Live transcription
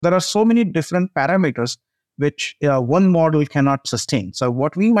There are so many different parameters which one model cannot sustain. So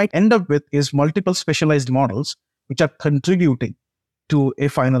what we might end up with is multiple specialized models which are contributing to a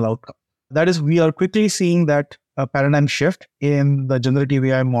final outcome. That is, we are quickly seeing that a paradigm shift in the generative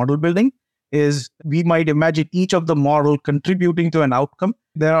AI model building is we might imagine each of the model contributing to an outcome.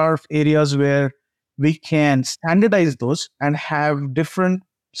 There are areas where we can standardize those and have different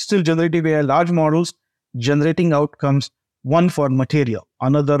still generative AI large models generating outcomes, one for material,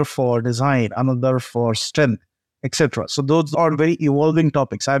 another for design, another for strength, etc. So those are very evolving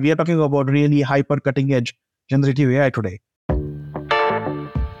topics. We are talking about really hyper cutting edge generative AI today.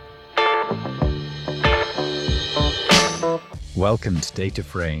 Welcome to Data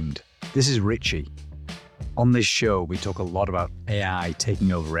Framed. This is Richie. On this show, we talk a lot about AI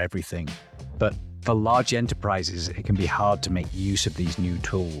taking over everything, but for large enterprises, it can be hard to make use of these new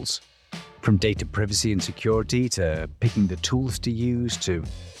tools. From data privacy and security to picking the tools to use to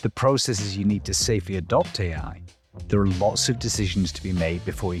the processes you need to safely adopt AI, there are lots of decisions to be made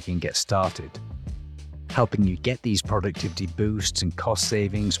before you can get started. Helping you get these productivity boosts and cost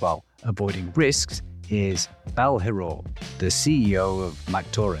savings while avoiding risks is Bal Heroor, the CEO of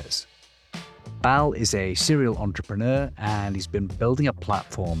Mactores. Bal is a serial entrepreneur and he's been building a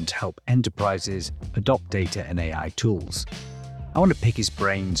platform to help enterprises adopt data and AI tools. I want to pick his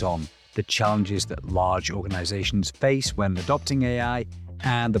brains on the challenges that large organizations face when adopting AI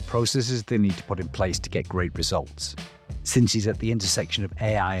and the processes they need to put in place to get great results. Since he's at the intersection of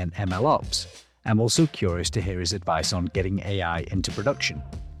AI and ML ops, I'm also curious to hear his advice on getting AI into production.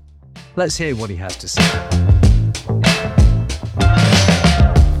 Let's hear what he has to say.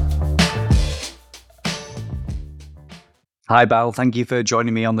 Hi, Bal. Thank you for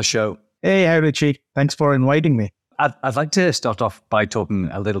joining me on the show. Hey, hi, Richie. Thanks for inviting me. I'd like to start off by talking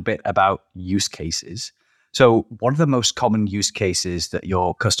a little bit about use cases. So what are the most common use cases that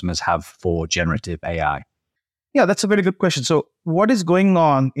your customers have for generative AI? Yeah, that's a very good question. So what is going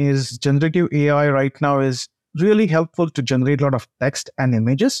on is generative AI right now is really helpful to generate a lot of text and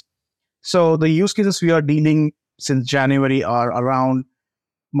images. So the use cases we are dealing since January are around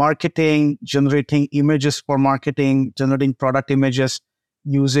marketing, generating images for marketing, generating product images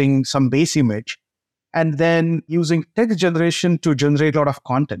using some base image, and then using text generation to generate a lot of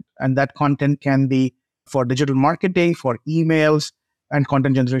content. And that content can be for digital marketing, for emails, and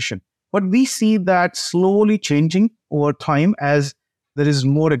content generation. But we see that slowly changing over time as there is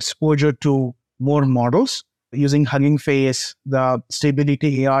more exposure to more models using Hugging Face, the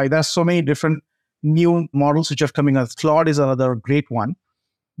Stability AI. There's so many different new models which are coming out. Claude is another great one,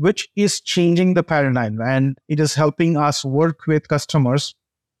 which is changing the paradigm. And it is helping us work with customers,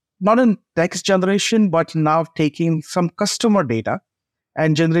 not in text generation, but now taking some customer data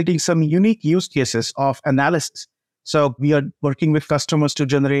and generating some unique use cases of analysis. So we are working with customers to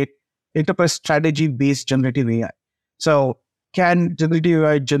generate enterprise strategy-based generative AI. So can generative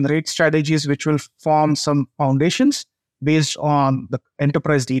AI generate strategies which will form some foundations based on the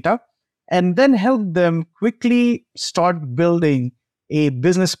enterprise data and then help them quickly start building a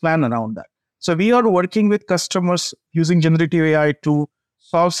business plan around that? So we are working with customers using generative AI to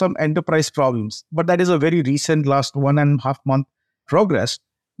solve some enterprise problems, but that is a very recent last 1.5 month progress.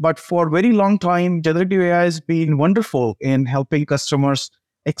 But for a very long time, generative AI has been wonderful in helping customers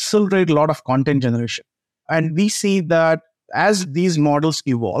accelerate a lot of content generation. And we see that as these models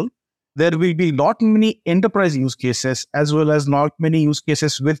evolve, there will be not many enterprise use cases as well as not many use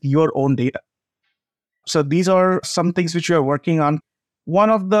cases with your own data. So these are some things which we are working on. One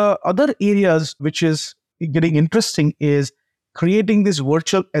of the other areas which is getting interesting is creating these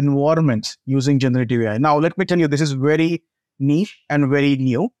virtual environments using generative AI. Now, let me tell you, this is very niche and very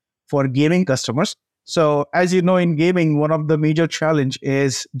new for gaming customers. So as you know, in gaming, one of the major challenge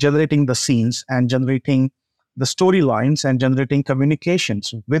is generating the scenes and generating the storylines and generating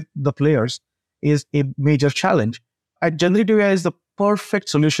communications with the players is a major challenge. And generative AI is the perfect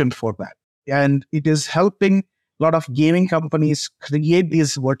solution for that. And it is helping a lot of gaming companies create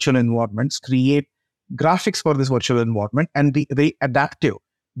these virtual environments, create graphics for this virtual environment, and be very adaptive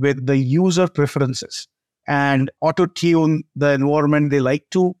with the user preferences and auto-tune the environment they like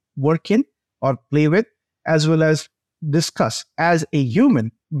to work in or play with, as well as discuss as a human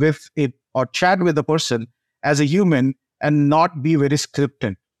with it or chat with the person as a human and not be very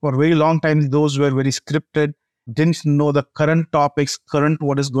scripted. For a very long time, those were very scripted, didn't know the current topics, current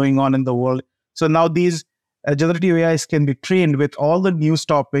what is going on in the world. So now these generative AIs can be trained with all the news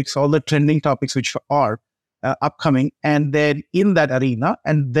topics, all the trending topics which are upcoming, and then in that arena,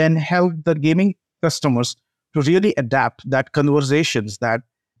 and then help the gaming customers to really adapt that conversations, that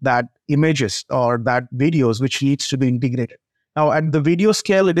images or that videos which needs to be integrated. Now, at the video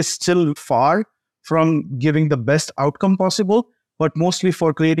scale, it is still far from giving the best outcome possible, but mostly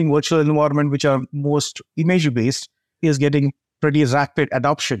for creating virtual environment, which are most image-based, is getting pretty rapid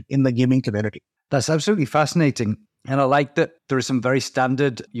adoption in the gaming community. That's absolutely fascinating. And I like that there are some very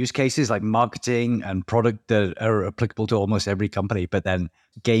standard use cases like marketing and product that are applicable to almost every company, but then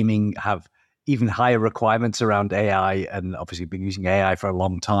gaming have even higher requirements around AI, and obviously been using AI for a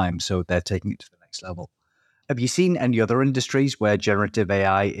long time, so they're taking it to the next level. Have you seen any other industries where generative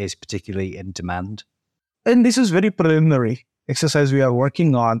AI is particularly in demand? And this is very preliminary exercise we are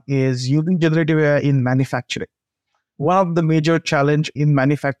working on is using generative AI in manufacturing. One of the major challenge in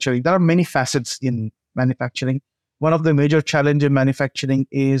manufacturing, there are many facets in manufacturing. One of the major challenge in manufacturing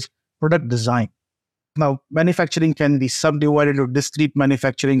is product design. Now, manufacturing can be subdivided into discrete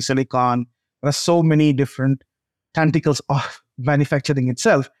manufacturing, silicon. There are so many different tentacles of manufacturing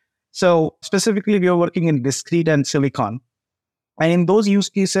itself. So specifically, we are working in discrete and silicon. And in those use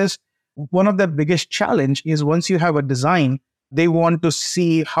cases, one of the biggest challenge is once you have a design, they want to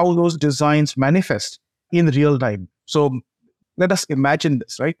see how those designs manifest in real time. So let us imagine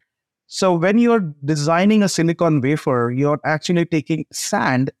this, right? So when you're designing a silicon wafer, you're actually taking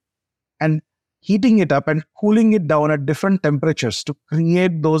sand and heating it up and cooling it down at different temperatures to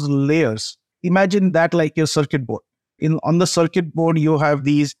create those layers. Imagine that like your circuit board. On the circuit board, you have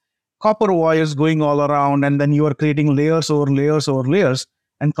these copper wires going all around, and then you are creating layers over layers over layers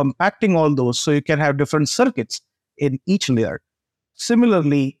and compacting all those so you can have different circuits in each layer.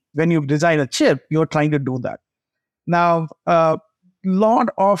 Similarly, when you design a chip, you're trying to do that. Now, a lot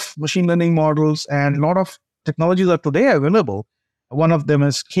of machine learning models and a lot of technologies are today available. One of them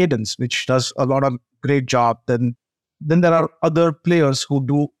is Cadence, which does a lot of great job. Then there are other players who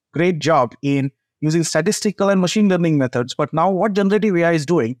do great job in using statistical and machine learning methods. But now what generative AI is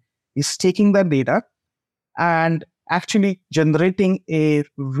doing is taking that data and actually generating a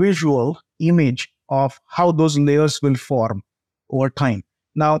visual image of how those layers will form over time.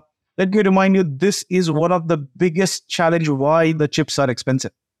 Now, let me remind you, this is one of the biggest challenge why the chips are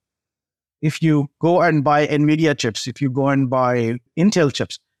expensive. If you go and buy NVIDIA chips, if you go and buy Intel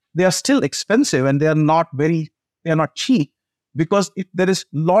chips, they are still expensive and they are not cheap, because there is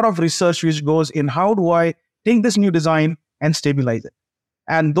a lot of research which goes in how do I take this new design and stabilize it.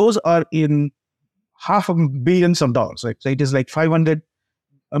 And those are in half a billions of dollars, right? So it is like $500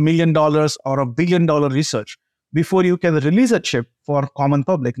 million or $1 billion research before you can release a chip for common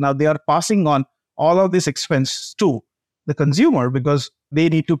public. Now they are passing on all of this expense to the consumer because they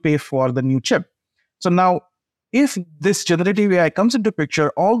need to pay for the new chip. So now, if this generative AI comes into picture,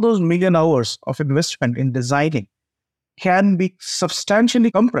 all those million hours of investment in designing can be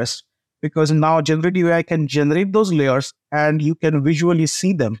substantially compressed, because now generative AI can generate those layers and you can visually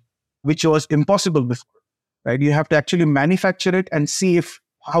see them, which was impossible before, right? You have to actually manufacture it and see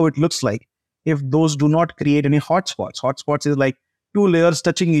how it looks like if those do not create any hotspots. Hotspots is like two layers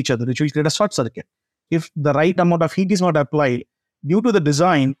touching each other, which will create a short circuit. If the right amount of heat is not applied, due to the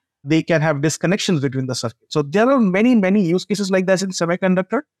design, they can have disconnections between the circuits. So there are many, many use cases like this in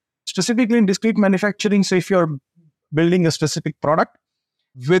semiconductor, specifically in discrete manufacturing. So if you're building a specific product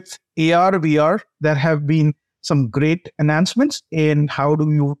with AR, VR, there have been some great enhancements in how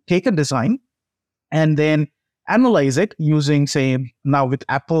do you take a design and then analyze it using, say, now with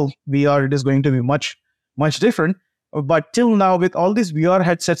Apple VR, it is going to be much, much different. But till now, with all these VR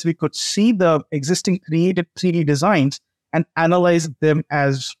headsets, we could see the existing created 3D designs and analyze them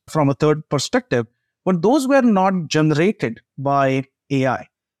as from a third perspective. But those were not generated by AI.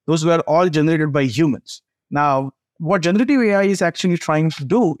 Those were all generated by humans. Now, what generative AI is actually trying to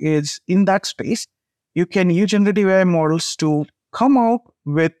do is, in that space, you can use generative AI models to come out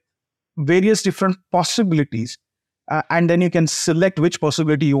with various different possibilities, and then you can select which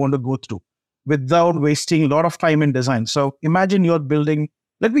possibility you want to go through without wasting a lot of time in design. So imagine you're building,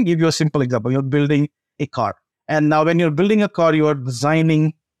 let me give you a simple example. You're building a car. And now when you're building a car, you're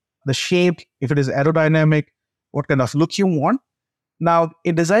designing the shape, if it is aerodynamic, what kind of look you want. Now,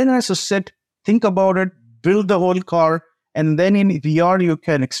 a designer has to think about it, build the whole car, and then in VR, you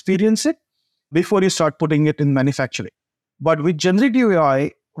can experience it before you start putting it in manufacturing. But with generative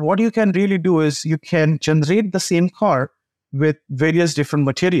AI, what you can really do is you can generate the same car with various different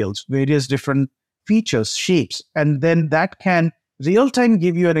materials, various different features, shapes, and then that can real-time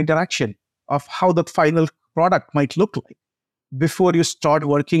give you an interaction of how the final product might look like before you start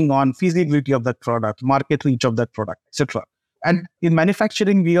working on feasibility of that product, market reach of that product, etc. And in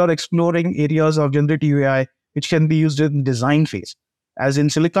manufacturing, we are exploring areas of generative AI which can be used in design phase, as in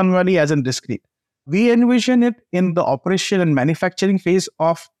Silicon Valley, as in discrete. We envision it in the operation and manufacturing phase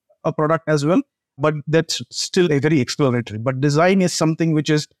of a product as well, but that's still a very exploratory. But design is something which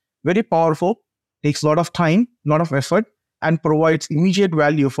is very powerful, takes a lot of time, a lot of effort, and provides immediate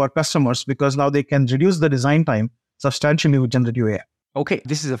value for customers because now they can reduce the design time substantially with generative AI. Okay,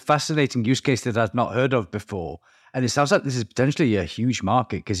 this is a fascinating use case that I've not heard of before. And it sounds like this is potentially a huge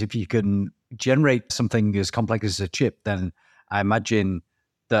market because if you can generate something as complex as a chip, then I imagine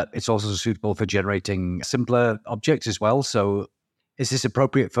that it's also suitable for generating simpler objects as well. So is this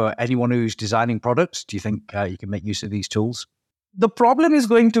appropriate for anyone who's designing products? Do you think you can make use of these tools? The problem is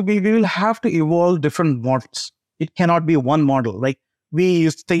going to be we will have to evolve different models. It cannot be one model. Like we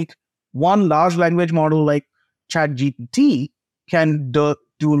used to think one large language model like ChatGPT can do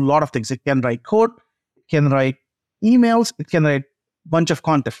a lot of things. It can write code, it can write emails, it can write a bunch of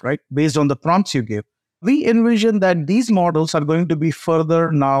content, right? Based on the prompts you give. We envision that these models are going to be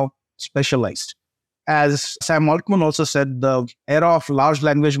further now specialized. As Sam Altman also said, the era of large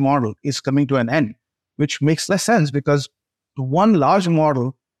language model is coming to an end, which makes less sense because one large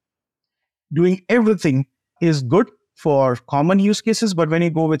model doing everything is good for common use cases. But when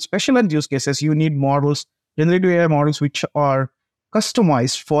you go with specialized use cases, you need models, generative AI models, which are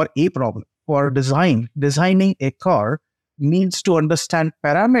customized for a problem. For designing a car needs to understand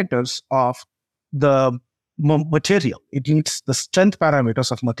parameters of the material. It needs the strength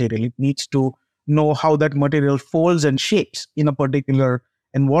parameters of material. It needs to know how that material folds and shapes in a particular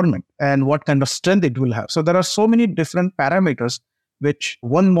environment and what kind of strength it will have. So there are so many different parameters which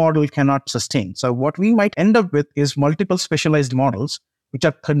one model cannot sustain. So what we might end up with is multiple specialized models which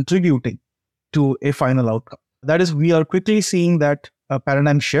are contributing to a final outcome. That is, we are quickly seeing that a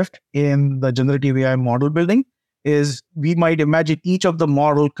paradigm shift in the generative AI model building is we might imagine each of the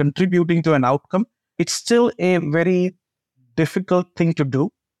model contributing to an outcome. It's still a very difficult thing to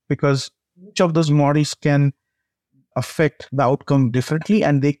do because each of those models can affect the outcome differently,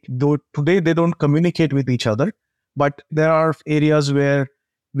 and today they don't communicate with each other. But there are areas where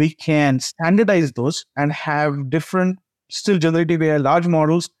we can standardize those and have different, still generative AI large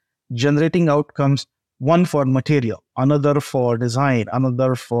models generating outcomes, one for material, another for design,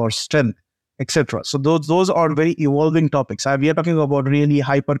 another for strength, etc. So those are very evolving topics. We are talking about really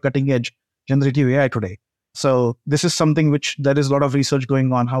hyper cutting edge generative AI today. So this is something which there is a lot of research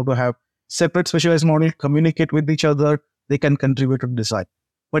going on, how to have separate specialized models communicate with each other. They can contribute to design.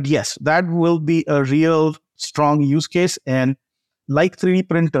 But yes, that will be a real strong use case. And like 3D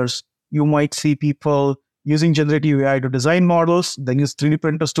printers, you might see people using generative AI to design models, then use 3D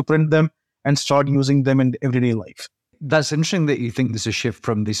printers to print them and start using them in everyday life. That's interesting that you think there's a shift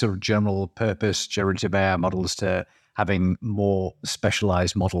from these sort of general purpose generative AI models to having more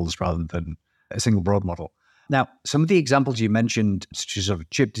specialized models rather than a single broad model. Now, some of the examples you mentioned, such as sort of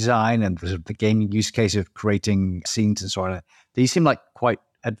chip design and sort of the gaming use case of creating scenes and so on, these seem like quite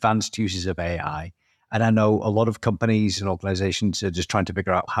advanced uses of AI. And I know a lot of companies and organizations are just trying to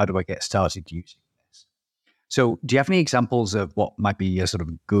figure out how do I get started using this. So do you have any examples of what might be a sort of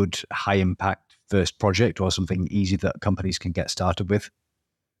good high impact first project or something easy that companies can get started with?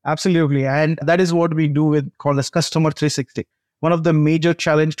 Absolutely. And that is what we do with called as Customer 360. One of the major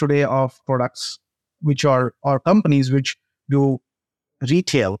challenge today of products, which are companies which do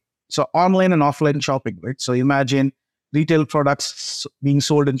retail. So online and offline shopping, right? So imagine retail products being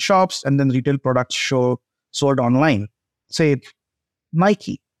sold in shops and then retail products sold online. Say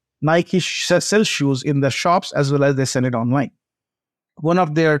Nike. Nike sells shoes in the shops as well as they sell it online. One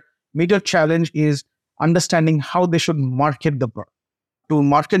of their major challenge is understanding how they should market the product. To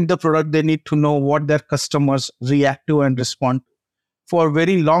market the product, they need to know what their customers react to and respond to. For a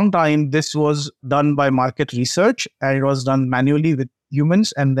very long time, this was done by market research and it was done manually with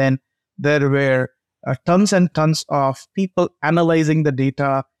humans. And then there were tons and tons of people analyzing the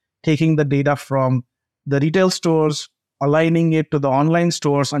data, taking the data from the retail stores, aligning it to the online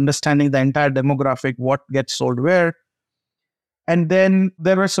stores, understanding the entire demographic, what gets sold where. And then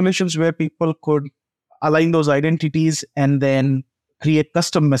there were solutions where people could align those identities and then create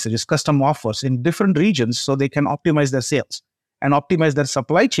custom messages, custom offers in different regions so they can optimize their sales and optimize their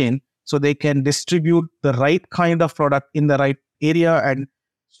supply chain so they can distribute the right kind of product in the right area and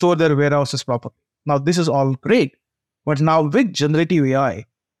store their warehouses properly. Now, this is all great, but now with generative AI,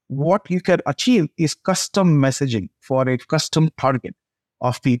 what you can achieve is custom messaging for a custom target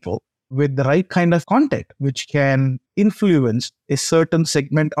of people with the right kind of content, which can influence a certain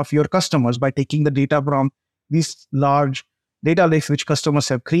segment of your customers by taking the data from these large data lakes which customers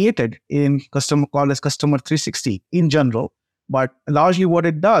have created in called as Customer 360 in general. But largely what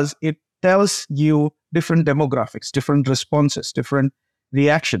it does, it tells you different demographics, different responses, different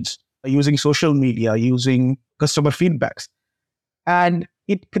reactions using social media, using customer feedbacks. And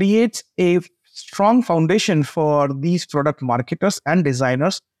it creates a strong foundation for these product marketers and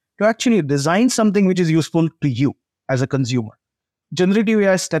designers to actually design something which is useful to you as a consumer. Generative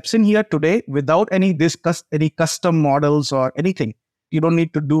AI steps in here today without any custom models or anything. You don't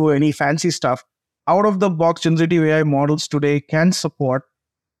need to do any fancy stuff. Out of the box, generative AI models today can support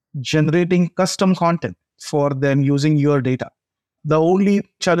generating custom content for them using your data. The only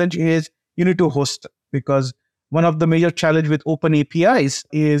challenge is you need to host it, because one of the major challenge with open APIs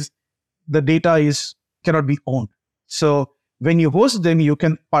is the data cannot be owned. So when you host them, you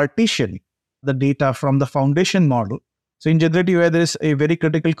can partition the data from the foundation model. So in generative AI, there is a very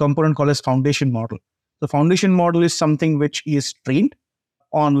critical component called as foundation model. The foundation model is something which is trained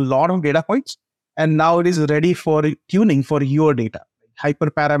on a lot of data points, and now it is ready for tuning for your data.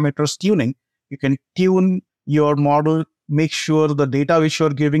 Hyperparameters tuning. You can tune your model, make sure the data which you're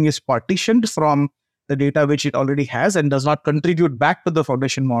giving is partitioned from the data which it already has and does not contribute back to the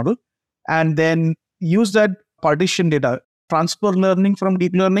foundation model, and then use that partition data, transfer learning from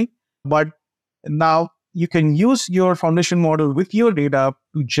deep learning. But now you can use your foundation model with your data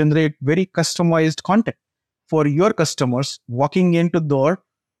to generate very customized content for your customers walking into the door,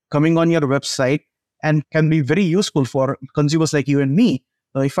 coming on your website, and can be very useful for consumers like you and me.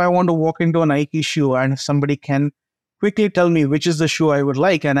 If I want to walk into a Nike shoe and somebody can quickly tell me which is the shoe I would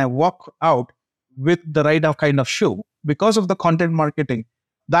like, and I walk out with the right kind of shoe because of the content marketing,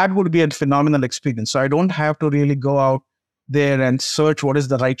 that would be a phenomenal experience. So I don't have to really go out there and search what is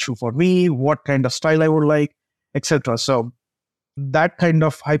the right shoe for me, what kind of style I would like, etc. So that kind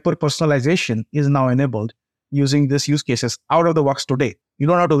of hyper personalization is now enabled using these use cases out of the box today. You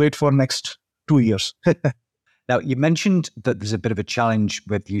don't have to wait for next 2 years. Now, you mentioned that there's a bit of a challenge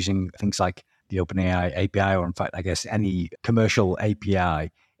with using things like the OpenAI API, or in fact, I guess any commercial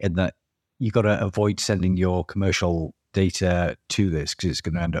API, in that you've got to avoid sending your commercial data to this because it's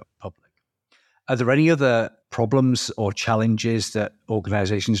going to end up public. Are there any other problems or challenges that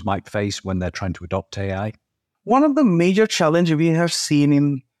organizations might face when they're trying to adopt AI? One of the major challenges we have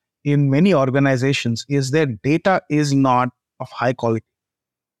seen in many organizations is that data is not of high quality.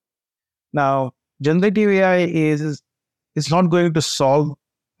 Now, generative AI is not going to solve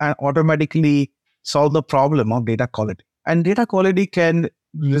and automatically solve the problem of data quality. And data quality can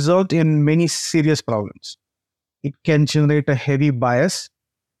result in many serious problems. It can generate a heavy bias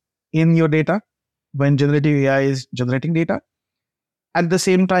in your data when generative AI is generating data. At the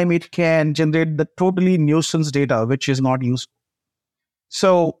same time, it can generate the totally nuisance data, which is not useful.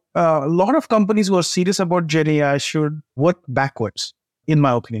 So a lot of companies who are serious about Gen AI should work backwards, in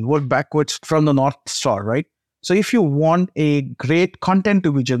my opinion, work backwards from the North Star, right? So if you want a great content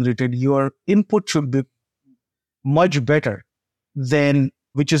to be generated, your input should be much better than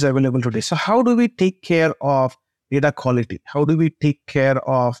which is available today. So how do we take care of data quality? How do we take care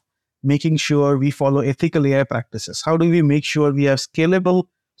of making sure we follow ethical AI practices? How do we make sure we have scalable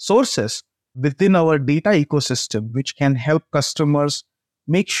sources within our data ecosystem, which can help customers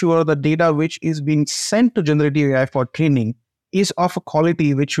make sure the data which is being sent to generative AI for training is of a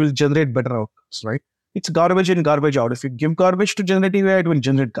quality which will generate better outcomes, right? It's garbage in, garbage out. If you give garbage to generative AI, it will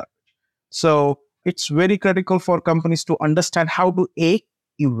generate garbage. So it's very critical for companies to understand how to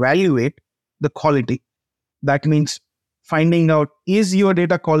evaluate the quality. That means finding out, is your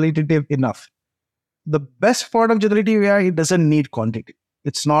data qualitative enough? The best part of generative AI, it doesn't need quantity.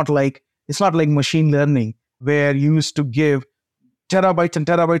 It's not like machine learning where you used to give terabytes and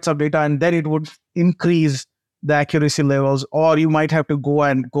terabytes of data and then it would increase the accuracy levels, or you might have to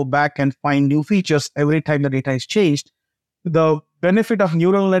go back and find new features every time the data is changed. The benefit of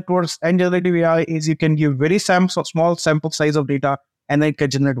neural networks and generative AI is you can give very small sample size of data and it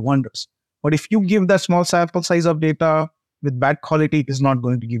can generate wonders. But if you give that small sample size of data with bad quality, it is not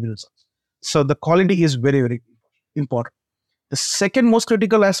going to give you results. So the quality is very, very important. The second most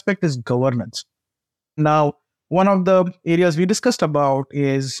critical aspect is governance. Now, one of the areas we discussed about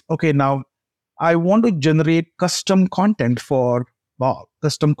is, okay, now I want to generate custom content for Bob,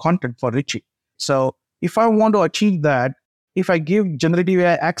 custom content for Richie. So if I want to achieve that, if I give generative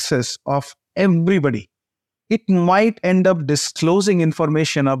AI access of everybody, it might end up disclosing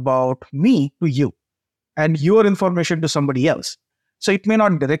information about me to you and your information to somebody else. So it may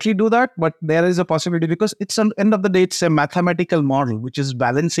not directly do that, but there is a possibility because it's at the end of the day, it's a mathematical model which is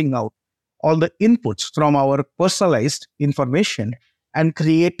balancing out all the inputs from our personalized information and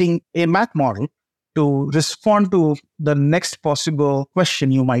creating a math model to respond to the next possible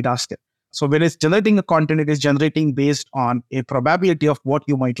question you might ask it. So when it's generating a content, it is generating based on a probability of what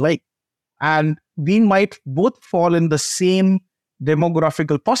you might like. And we might both fall in the same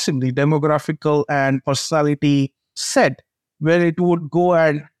demographical and personality set where it would go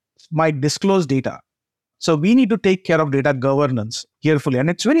and might disclose data. So we need to take care of data governance carefully. And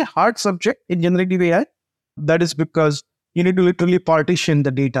it's a very hard subject in generative AI. That is because you need to literally partition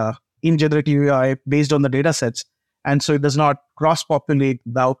the data in generative AI based on the data sets. And so it does not cross-populate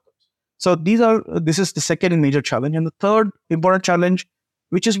the outcomes. So this is the second major challenge. And the third important challenge,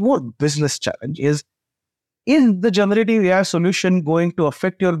 which is more business challenge, is the generative AI solution going to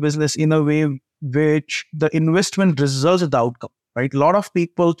affect your business in a way which the investment results in the outcome, right? A lot of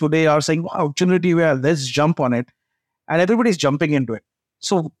people today are saying, wow, generative AI, let's jump on it. And everybody's jumping into it.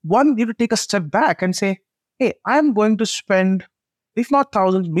 So one, you need to take a step back and say, hey, I'm going to spend, if not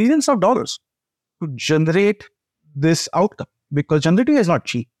thousands, millions of dollars to generate this outcome, because generative AI is not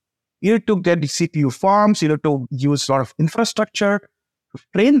cheap. You need to get the CPU farms, you need to use a lot of infrastructure to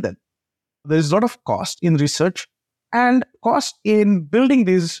train them. There's a lot of cost in research and cost in building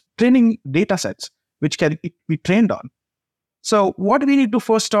these training data sets, which can be trained on. So what we need to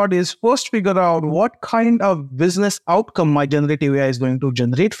first start is figure out what kind of business outcome my generative AI is going to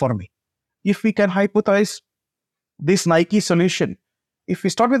generate for me. If we can hypothesize this Nike solution, if we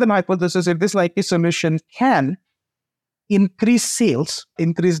start with an hypothesis, if this Nike solution can increase sales,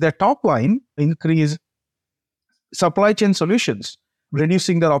 increase their top line, increase supply chain solutions,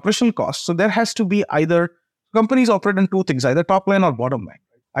 reducing their operational costs. So there has to be either companies operate on two things, either top line or bottom line.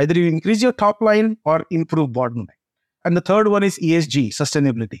 Either you increase your top line or improve bottom line. And the third one is ESG,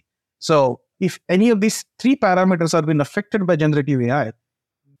 sustainability. So if any of these three parameters are being affected by generative AI,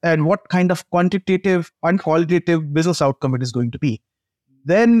 and what kind of quantitative and qualitative business outcome it is going to be,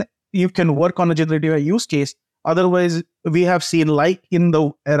 then you can work on a generative AI use case. Otherwise, we have seen, like in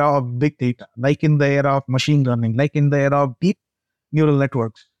the era of big data, like in the era of machine learning, like in the era of deep neural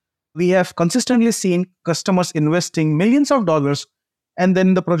networks, we have consistently seen customers investing millions of dollars, and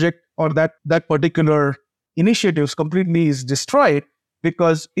then the project or that particular initiatives completely is destroyed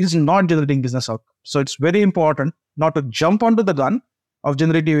because it is not generating business outcomes. So it's very important not to jump onto the gun of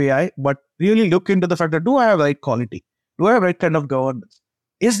generative AI, but really look into the fact that, do I have right quality? Do I have right kind of governance?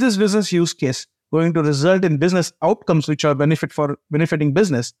 Is this business use case going to result in business outcomes which are benefiting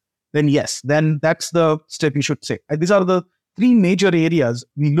business? Then yes, then that's the step you should say. And these are the three major areas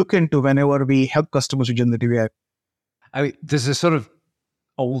we look into whenever we help customers with generative AI. I mean, there's a sort of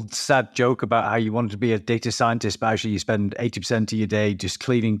old sad joke about how you wanted to be a data scientist, but actually you spend 80% of your day just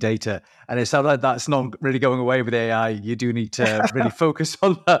cleaning data. And it sounds like that's not really going away with AI. You do need to really focus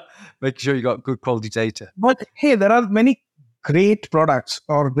on that, making sure you got good quality data. But hey, there are many great products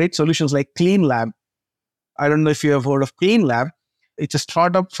or great solutions like Clean Lab. I don't know if you have heard of Clean Lab. It's a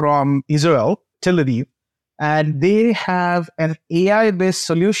startup from Israel, Tel Aviv, and they have an AI-based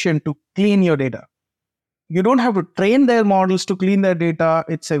solution to clean your data. You don't have to train their models to clean their data.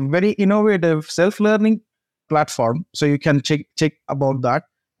 It's a very innovative self-learning platform. So you can check about that.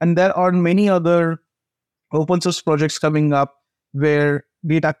 And there are many other open source projects coming up where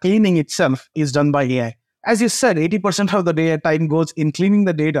data cleaning itself is done by AI. As you said, 80% of the data time goes in cleaning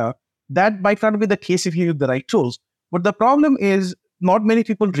the data. That might not be the case if you use the right tools. But the problem is not many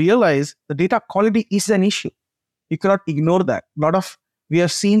people realize the data quality is an issue. You cannot ignore that. We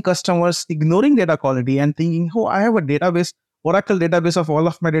have seen customers ignoring data quality and thinking, oh, I have a database, Oracle database of all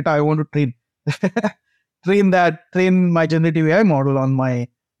of my data. I want to train my generative AI model on my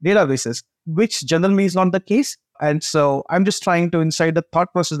databases, which generally is not the case. And so I'm just trying to insight the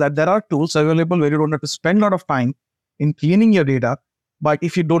thought process that there are tools available where you don't have to spend a lot of time in cleaning your data. But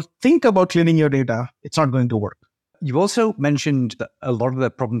if you don't think about cleaning your data, it's not going to work. You also mentioned that a lot of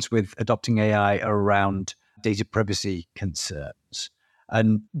the problems with adopting AI are around data privacy concerns.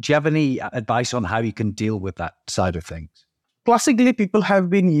 And do you have any advice on how you can deal with that side of things? Classically, people have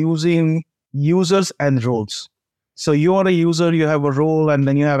been using users and roles. So you are a user, you have a role, and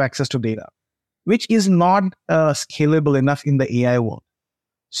then you have access to data, which is not scalable enough in the AI world.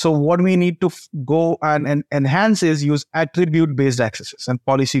 So what we need to go and enhance is use attribute-based accesses and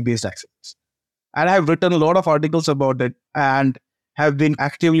policy-based accesses. And I have written a lot of articles about it and have been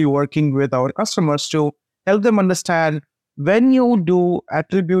actively working with our customers to help them understand when you do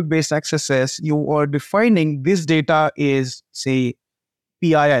attribute-based accesses, you are defining this data is, say,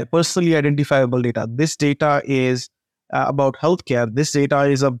 PII, personally identifiable data. This data is about healthcare. This data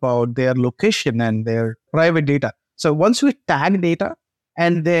is about their location and their private data. So once we tag data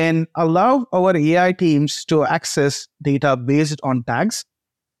and then allow our AI teams to access data based on tags,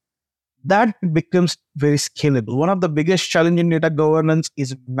 that becomes very scalable. One of the biggest challenges in data governance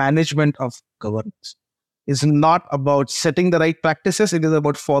is management of governance. It's not about setting the right practices. It is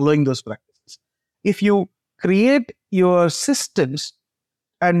about following those practices. If you create your systems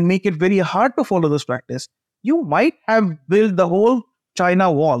and make it very hard to follow those practices, you might have built the whole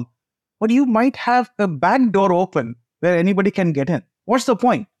China wall but you might have a back door open where anybody can get in. What's the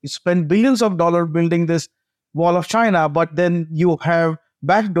point? You spend billions of dollars building this wall of China, but then you have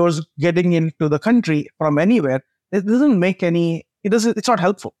back doors getting into the country from anywhere. It doesn't make any, it's not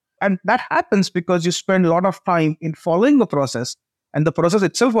helpful. And that happens because you spend a lot of time in following the process. And the process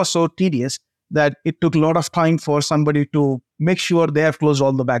itself was so tedious that it took a lot of time for somebody to make sure they have closed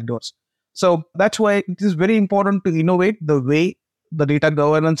all the back doors. So that's why it is very important to innovate the way the data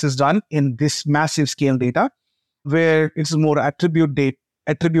governance is done in this massive scale data, where it's more attribute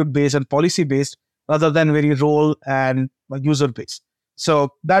based and policy based rather than very role and user based.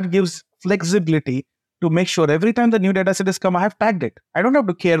 So that gives flexibility to make sure every time the new data set is come, I have tagged it. I don't have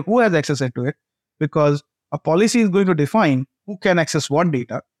to care who has access to it because a policy is going to define who can access what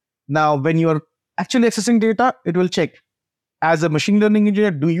data. Now, when you're actually accessing data, it will check. As a machine learning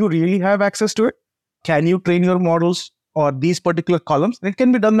engineer, do you really have access to it? Can you train your models or these particular columns? And it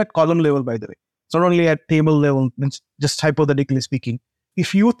can be done at column level, by the way. It's not only at table level, it's just hypothetically speaking.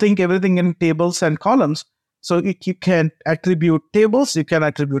 If you think everything in tables and columns, so you can attribute tables, you can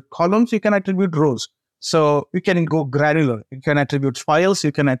attribute columns, you can attribute rows. So you can go granular. You can attribute files,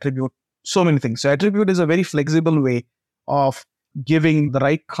 you can attribute so many things. So attribute is a very flexible way of giving the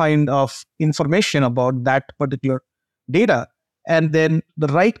right kind of information about that particular data. And then the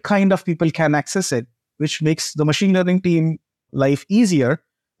right kind of people can access it, which makes the machine learning team life easier.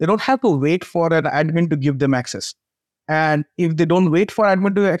 They don't have to wait for an admin to give them access. And if they don't wait for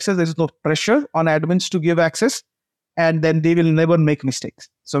admin to access, there's no pressure on admins to give access, and then they will never make mistakes.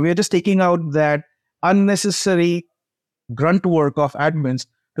 So we are just taking out that unnecessary grunt work of admins.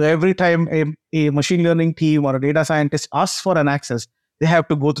 So every time a machine learning team or a data scientist asks for an access, they have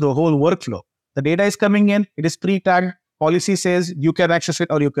to go through the whole workflow. The data is coming in, it is pre-tagged, policy says you can access it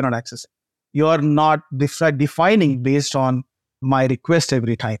or you cannot access it. You are not defining based on my request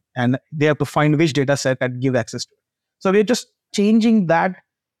every time, and they have to find which data set and give access to it. So we're just changing that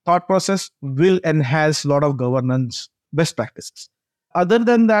thought process will enhance a lot of governance best practices. Other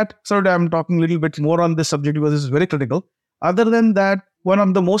than that, sorry, I'm talking a little bit more on this subject because this is very critical. Other than that, one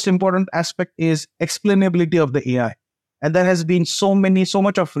of the most important aspect is explainability of the AI. And there has been so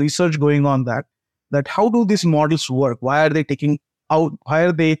much of research going on that how do these models work? Why are they taking out, why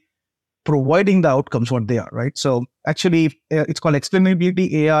are they providing the outcomes what they are, right? So actually, it's called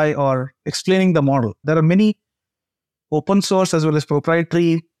explainability AI or explaining the model. There are many open source as well as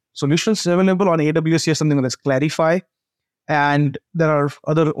proprietary solutions available on AWS. Here, something that's Clarify. And there are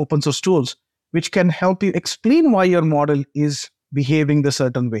other open source tools which can help you explain why your model is behaving the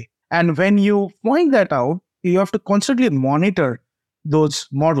certain way. And when you find that out, you have to constantly monitor those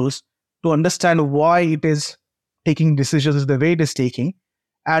models to understand why it is taking decisions the way it is taking.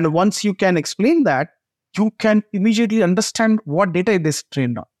 And once you can explain that, you can immediately understand what data it is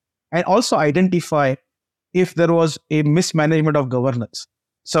trained on and also identify if there was a mismanagement of governance.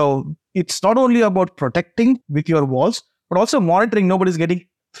 So it's not only about protecting with your walls, but also monitoring nobody's getting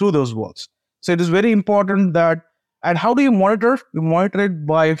through those walls. So it is very important that, and how do you monitor? You monitor it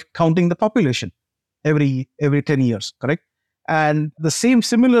by counting the population every 10 years, correct? And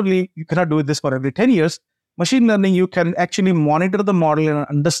similarly, you cannot do this for every 10 years. Machine learning, you can actually monitor the model and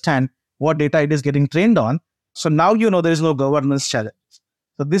understand what data it is getting trained on. So now you know there is no governance challenge.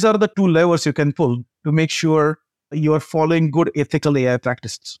 So these are the two levers you can pull to make sure you are following good ethical AI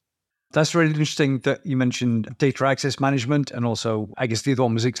practices. That's really interesting that you mentioned data access management, and also, I guess the other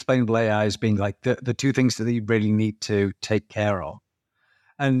one was explainable AI as being like the two things that you really need to take care of.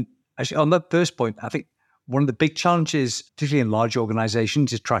 And actually, on that first point, I think one of the big challenges, particularly in large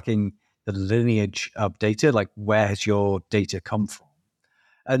organizations, is tracking the lineage of data, like where has your data come from?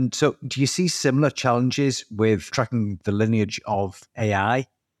 And so do you see similar challenges with tracking the lineage of AI?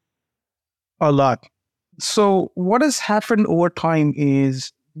 A lot. So what has happened over time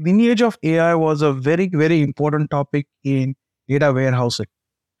is lineage of AI was a very, very important topic in data warehousing.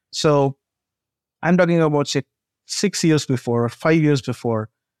 So I'm talking about, say, 6 years before or 5 years before,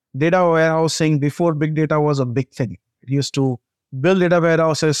 data warehousing before big data was a big thing. It used to build data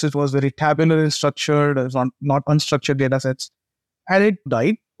warehouses. It was very tabular and structured. It was not unstructured data sets. And it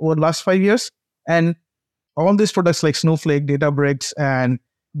died over the last 5 years. And all these products like Snowflake, Databricks, and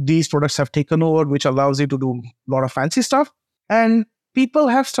these products have taken over, which allows you to do a lot of fancy stuff. And people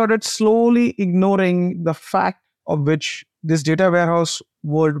have started slowly ignoring the fact of which this data warehouse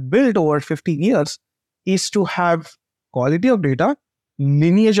was built over 15 years is to have quality of data,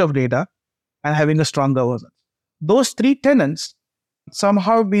 lineage of data, and having a strong governance. Those three tenets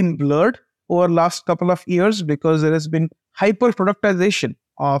somehow been blurred over the last couple of years because there has been hyper productization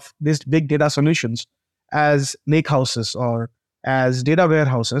of these big data solutions as lakehouses or as data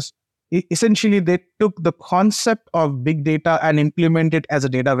warehouses, Essentially, they took the concept of big data and implemented it as a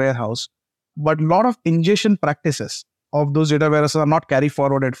data warehouse. But a lot of ingestion practices of those data warehouses are not carry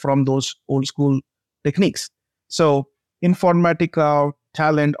forwarded from those old school techniques. So Informatica,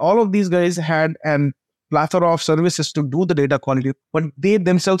 Talent, all of these guys had an plethora of services to do the data quality, but they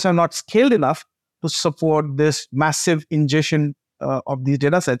themselves are not scaled enough to support this massive ingestion of these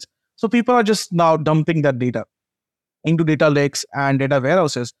data sets. So people are just now dumping that data into data lakes and data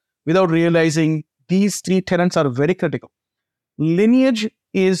warehouses without realizing these three tenets are very critical. Lineage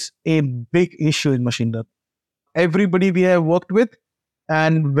is a big issue in machine learning. Everybody we have worked with,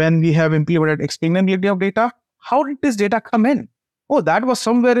 and when we have implemented explainability of data, how did this data come in? Oh, that was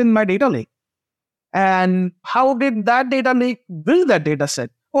somewhere in my data lake. And how did that data lake build that data set?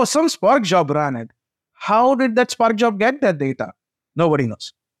 Oh, some Spark job ran it. How did that Spark job get that data? Nobody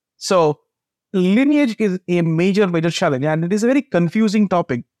knows. So lineage is a major challenge, and it is a very confusing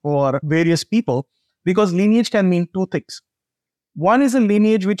topic for various people because lineage can mean two things. One is a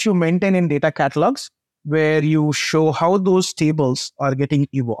lineage which you maintain in data catalogs, where you show how those tables are getting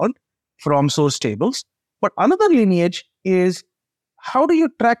evolved from source tables. But another lineage is how do you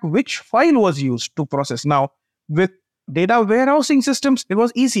track which file was used to process? Now, with data warehousing systems, it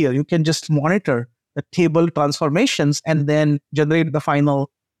was easier. You can just monitor the table transformations and then generate the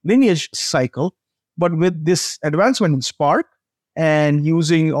final lineage cycle. But with this advancement in Spark and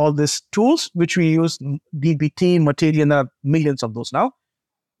using all these tools, which we use, DBT, Material, there are millions of those now,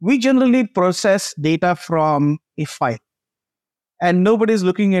 we generally process data from a file. And nobody's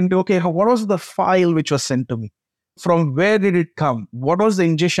looking into, okay, what was the file which was sent to me? From where did it come? What was the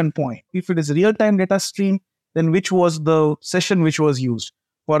ingestion point? If it is real-time data stream, then which was the session which was used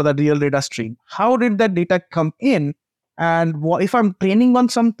for that real data stream? How did that data come in? And if I'm training on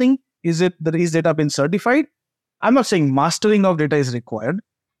something, is data been certified? I'm not saying mastering of data is required,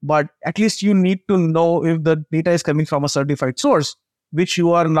 but at least you need to know if the data is coming from a certified source, which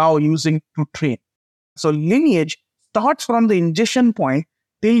you are now using to train. So lineage starts from the ingestion point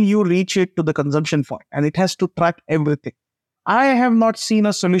till you reach it to the consumption point, and it has to track everything. I have not seen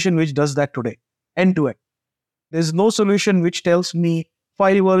a solution which does that today, end to end. There's no solution which tells me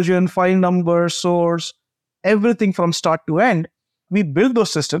file version, file number, source, everything from start to end. We build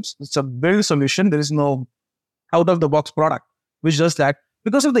those systems. It's a build solution. There is no out-of-the-box product which does that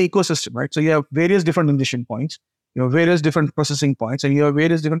because of the ecosystem, right? So you have various different ingestion points, you have various different processing points, and you have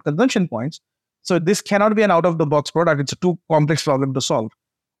various different consumption points. So this cannot be an out-of-the-box product. It's a too complex problem to solve.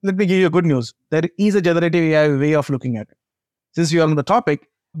 Let me give you good news. There is a generative AI way of looking at it. Since you are on the topic,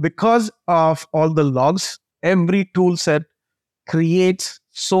 because of all the logs, every tool set creates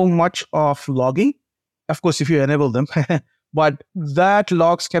so much of logging. Of course, if you enable them, but that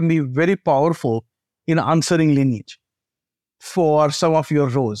logs can be very powerful in answering lineage for some of your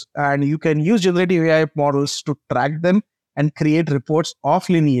rows. And you can use generative AI models to track them and create reports of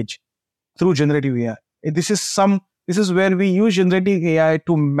lineage through generative AI. This is where we use generative AI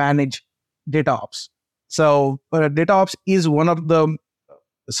to manage data ops. So data ops is one of the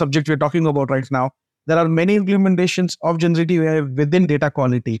subjects we're talking about right now. There are many implementations of generative AI within data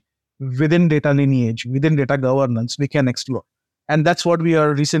quality, within data lineage, within data governance we can explore. And that's what we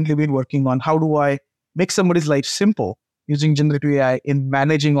are recently been working on. How do I make somebody's life simple using generative AI in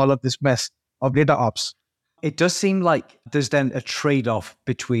managing all of this mess of data ops? It does seem like there's then a trade-off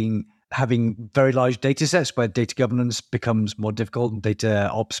between having very large data sets where data governance becomes more difficult and data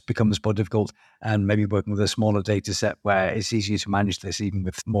ops becomes more difficult, and maybe working with a smaller data set where it's easier to manage this even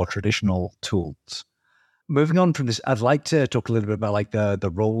with more traditional tools. Moving on from this, I'd like to talk a little bit about like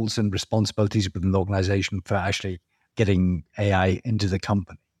the roles and responsibilities within the organization for actually getting AI into the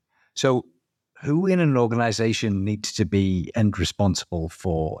company. So who in an organization needs to be end responsible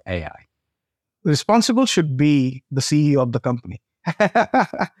for AI? Responsible should be the CEO of the company.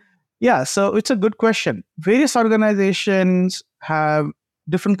 Yeah, so it's a good question. Various organizations have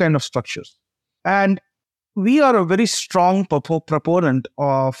different kind of structures. And we are a very strong proponent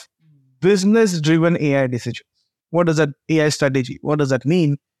of business-driven AI decisions. What does that AI strategy? What does that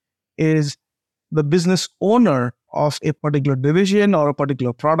mean? Is the business owner of a particular division or a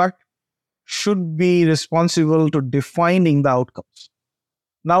particular product should be responsible to defining the outcomes.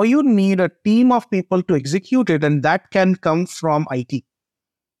 Now you need a team of people to execute it, and that can come from IT.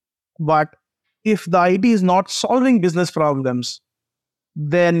 But if the IT is not solving business problems,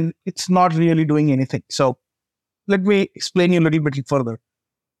 then it's not really doing anything. So let me explain you a little bit further.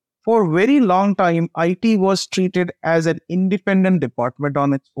 For a very long time, IT was treated as an independent department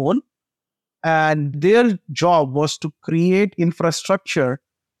on its own, and their job was to create infrastructure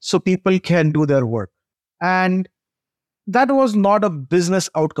so people can do their work. And that was not a business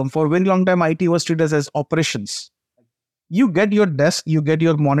outcome. For a very long time, IT was treated as operations. You get your desk, you get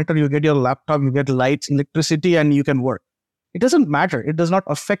your monitor, you get your laptop, you get lights, electricity, and you can work. It doesn't matter. It does not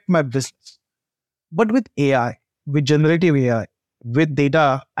affect my business. But with AI, with generative AI, with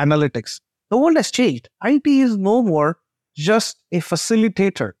data analytics, the world has changed. IT is no more just a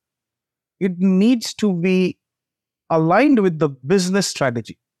facilitator. It needs to be aligned with the business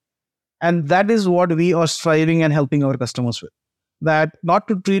strategy. And that is what we are striving and helping our customers with. That not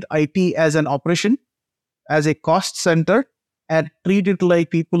to treat IT as an operation, as a cost center, and treat it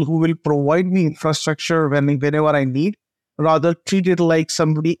like people who will provide me infrastructure whenever I need, rather treat it like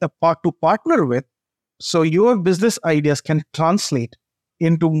somebody to partner with. So your business ideas can translate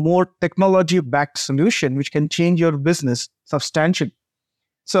into more technology-backed solution, which can change your business substantially.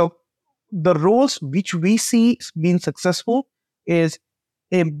 So the roles which we see being successful is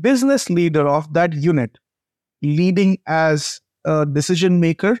a business leader of that unit leading as a decision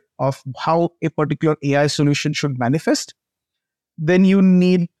maker of how a particular AI solution should manifest. Then you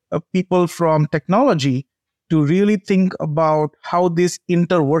need people from technology to really think about how this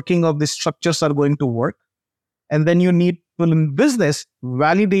interworking of these structures are going to work. And then you need people in business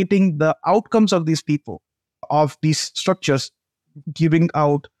validating the outcomes of these people, of these structures, giving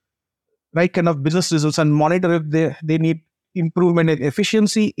out right kind of business results and monitor if they need improvement in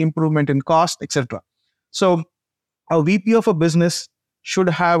efficiency, improvement in cost, etc. So a VP of a business should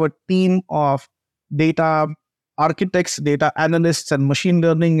have a team of data architects, data analysts, and machine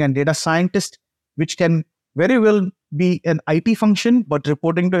learning and data scientists, which can very well be an IT function, but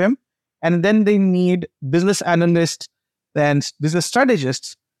reporting to him. And then they need business analysts and business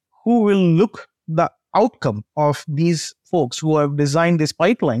strategists who will look the outcome of these folks who have designed these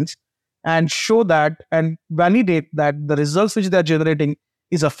pipelines and show that and validate that the results which they're generating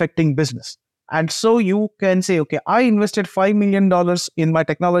is affecting business. And so you can say, okay, I invested $5 million in my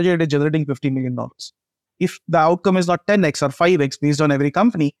technology, it is generating $50 million. If the outcome is not 10x or 5x based on every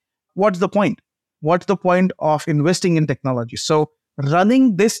company, what's the point? What's the point of investing in technology? So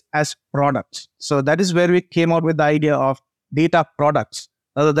running this as products. So that is where we came out with the idea of data products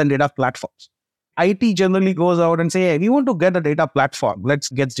rather than data platforms. IT generally goes out and say, hey, we want to get a data platform. Let's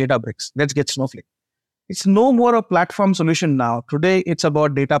get Databricks. Let's get Snowflake. It's no more a platform solution now. Today, it's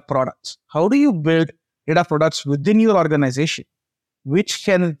about data products. How do you build data products within your organization, which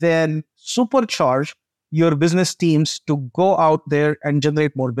can then supercharge your business teams to go out there and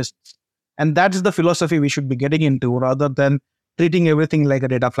generate more business? And that's the philosophy we should be getting into rather than treating everything like a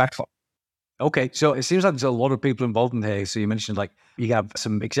data platform. Okay, so it seems like there's a lot of people involved in here. So you mentioned like you have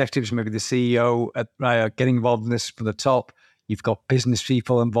some executives, maybe the CEO getting involved in this from the top. You've got business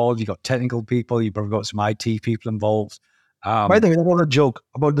people involved. You've got technical people. You've probably got some IT people involved. By the way, that was a joke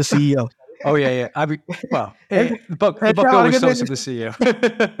about the CEO. Oh, yeah. I mean, well, the book always starts with the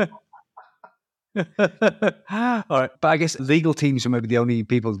CEO. All right. But I guess legal teams are maybe the only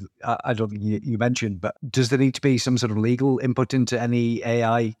people I don't think you mentioned, but does there need to be some sort of legal input into any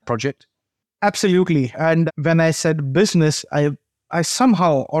AI project? Absolutely. And when I said business, I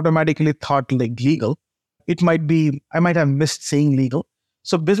somehow automatically thought like legal. It might be, I might have missed saying legal.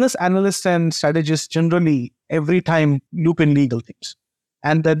 So business analysts and strategists generally every time loop in legal teams.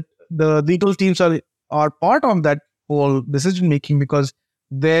 And that the legal teams are part of that whole decision making because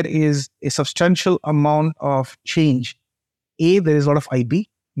there is a substantial amount of change. A, there is a lot of IB.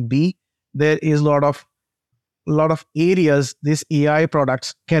 B, there is a lot of areas these AI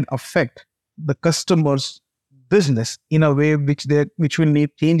products can affect the customer's business in a way which will need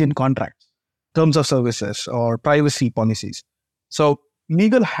change in contracts, terms of services, or privacy policies. So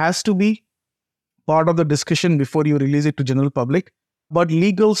legal has to be part of the discussion before you release it to general public, but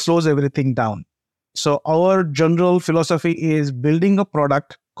legal slows everything down. So our general philosophy is building a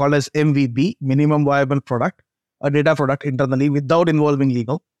product called as MVP, minimum viable product, a data product internally without involving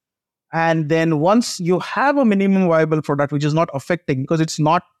legal. And then once you have a minimum viable product, which is not affecting because it's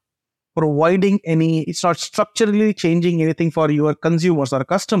not providing it's not structurally changing anything for your consumers or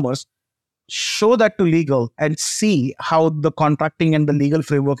customers, show that to legal and see how the contracting and the legal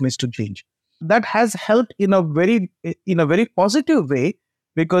framework needs to change. That has helped in a very positive way,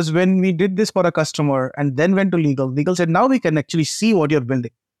 because when we did this for a customer and then went to legal said, now we can actually see what you're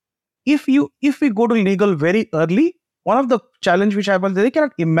building. If we go to legal very early, one of the challenge which happens, they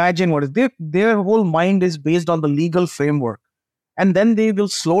cannot imagine what is their whole mind is based on the legal framework. And then they will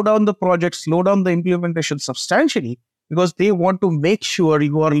slow down the project, slow down the implementation substantially because they want to make sure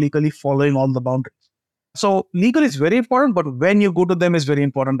you are legally following all the boundaries. So legal is very important, but when you go to them is very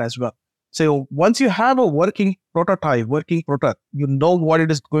important as well. So once you have a working product, you know what it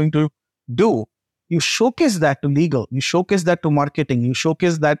is going to do. You showcase that to legal, you showcase that to marketing, you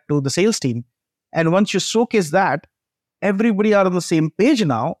showcase that to the sales team. And once you showcase that, everybody are on the same page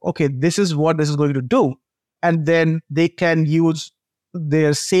now. Okay, this is what this is going to do. And then they can use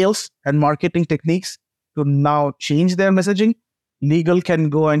their sales and marketing techniques to now change their messaging. Legal can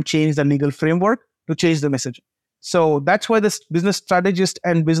go and change the legal framework to change the messaging. So that's why this business strategist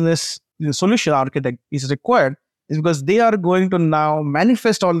and business solution architect is required, is because they are going to now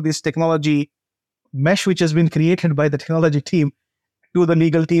manifest all this technology mesh which has been created by the technology team to the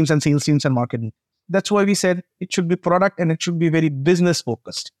legal teams and sales teams and marketing. That's why we said it should be product and it should be very business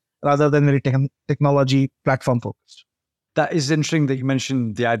focused rather than very technology platform focused. That is interesting that you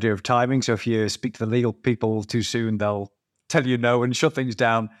mentioned the idea of timing. So if you speak to the legal people too soon, they'll tell you no and shut things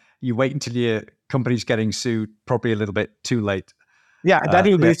down. You wait until your company's getting sued, probably a little bit too late. Yeah, that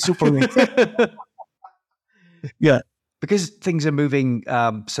will be super late. Yeah. Because things are moving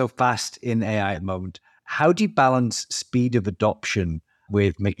so fast in AI at the moment, how do you balance speed of adoption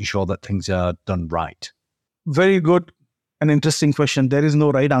with making sure that things are done right? Very good and interesting question. There is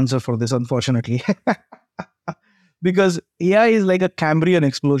no right answer for this, unfortunately. Because AI is like a Cambrian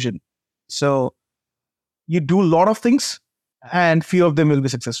explosion. So you do a lot of things and few of them will be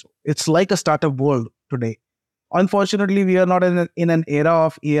successful. It's like a startup world today. Unfortunately, we are not in an era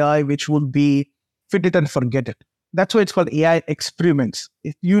of AI which would be fit it and forget it. That's why it's called AI experiments.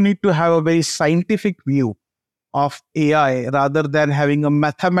 If you need to have a very scientific view of AI rather than having a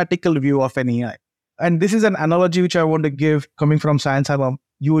mathematical view of an AI. And this is an analogy which I want to give coming from science. I'm a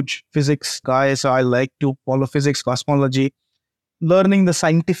huge physics guy, so I like to follow physics, cosmology, learning the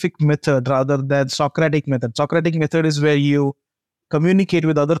scientific method rather than Socratic method. Socratic method is where you communicate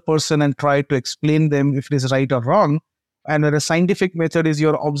with other person and try to explain them if it is right or wrong. And where a scientific method is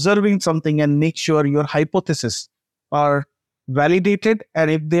you're observing something and make sure your hypothesis are validated. And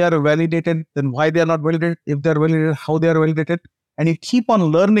if they are validated, then why they are not validated? If they're validated, how they are validated? And you keep on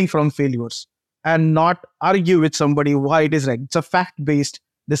learning from failures and not argue with somebody why it is right. It's a fact-based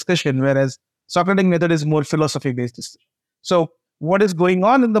discussion, whereas Socratic method is more philosophy-based discussion. So what is going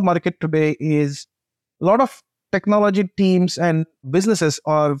on in the market today is a lot of technology teams and businesses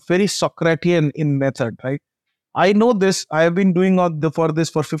are very Socratian in method, right? I know this. I have been doing for this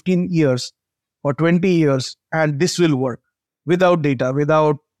for 15 years or 20 years, and this will work without data,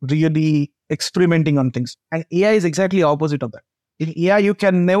 without really experimenting on things. And AI is exactly opposite of that. In AI, you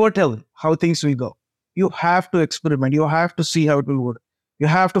can never tell how things will go. You have to experiment. You have to see how it will work. You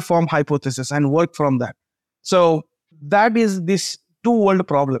have to form hypothesis and work from that. So that is this two-world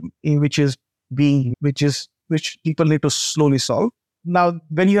problem which people need to slowly solve. Now,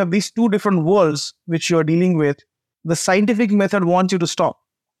 when you have these two different worlds which you're dealing with, the scientific method wants you to stop.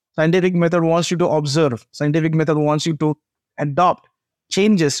 Scientific method wants you to observe. Scientific method wants you to adopt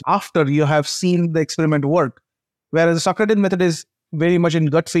changes after you have seen the experiment work. Whereas the Socratic method is very much in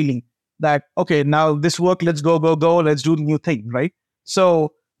gut feeling that, okay, now this worked, let's go, let's do the new thing, right?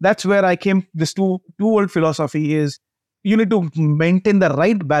 So that's where I came, this two-world philosophy is you need to maintain the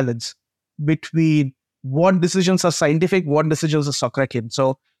right balance between what decisions are scientific, what decisions are Socratic.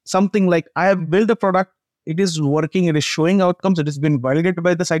 So something like I have built a product, it is working, it is showing outcomes, it has been validated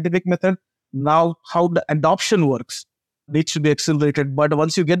by the scientific method. Now how the adoption works needs to be accelerated. But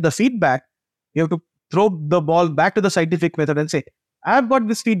once you get the feedback, you have to throw the ball back to the scientific method and say, I've got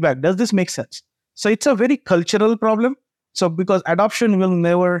this feedback. Does this make sense? So it's a very cultural problem. So because adoption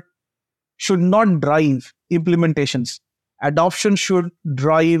should not drive implementations. Adoption should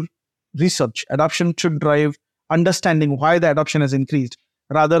drive research. Adoption should drive understanding why the adoption has increased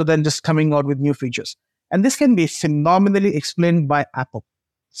rather than just coming out with new features. And this can be phenomenally explained by Apple.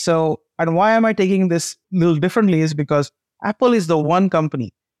 So, and why am I taking this a little differently is because Apple is the one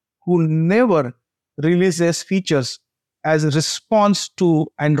company who never releases features as a response to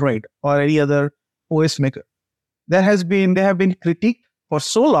Android or any other OS maker. They have been critiqued for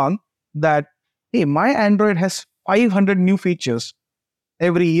so long that, hey, my Android has 500 new features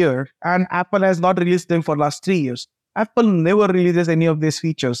every year, and Apple has not released them for last 3 years. Apple never releases any of these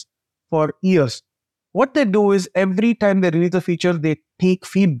features for years. What they do is every time they release a feature, they take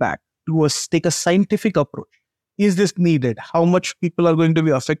feedback take a scientific approach. Is this needed? How much people are going to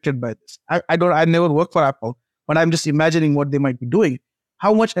be affected by this? I never work for Apple, but I'm just imagining what they might be doing.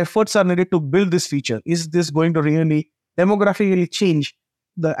 How much efforts are needed to build this feature? Is this going to really demographically change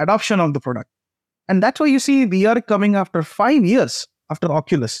the adoption of the product? And that's why you see VR coming after 5 years after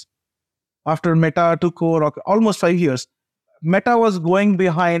Oculus, after Meta took over, almost 5 years. Meta was going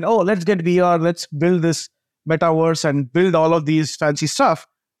behind, let's get VR, let's build this metaverse and build all of these fancy stuff.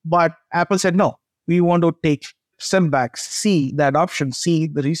 But Apple said, no, we want to take step back, see the adoption, see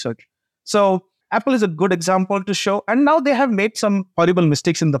the research. So Apple is a good example to show. And now they have made some horrible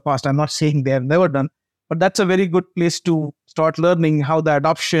mistakes in the past. I'm not saying they have never done, but that's a very good place to start learning how the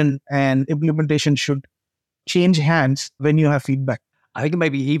adoption and implementation should change hands when you have feedback. I think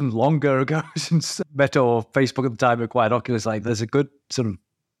maybe even longer ago since Meta or Facebook at the time acquired Oculus, like there's a good sort of,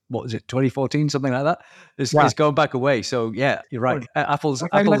 what was it, 2014, something like that? It's going back away. So yeah, you're right. Apple's a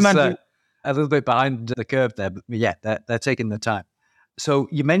little bit behind the curve there, but yeah, they're taking their time. So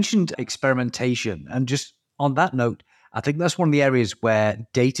you mentioned experimentation, and just on that note, I think that's one of the areas where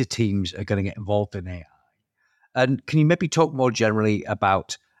data teams are going to get involved in AI. And can you maybe talk more generally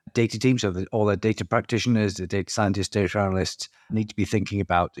about data teams, so that all the data practitioners, the data scientists, data analysts need to be thinking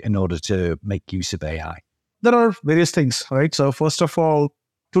about in order to make use of AI? There are various things, right? So first of all,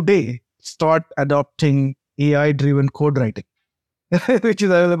 today, start adopting AI-driven code writing, which is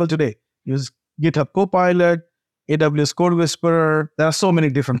available today. Use GitHub Copilot, AWS Code Whisperer. There are so many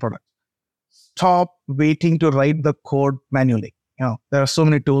different products. Stop waiting to write the code manually. There are so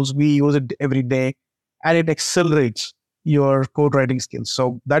many tools. We use it every day, and it accelerates your code writing skills.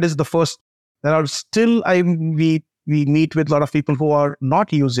 So that is the first. There are still, we meet with a lot of people who are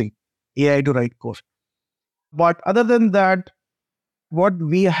not using AI to write code. But other than that, what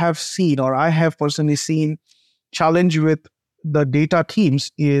we have seen, or I have personally seen, challenge with the data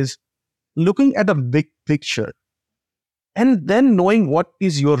teams is looking at a big picture and then knowing what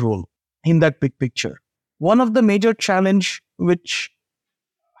is your role in that big picture. One of the major challenge which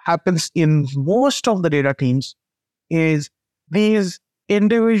happens in most of the data teams is these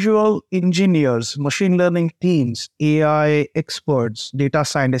individual engineers, machine learning teams, AI experts, data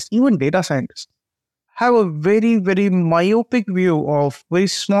scientists, even data scientists have a very, very myopic view of, very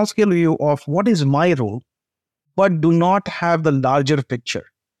small scale view of what is my role, but do not have the larger picture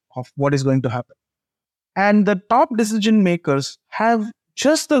of what is going to happen. And the top decision makers have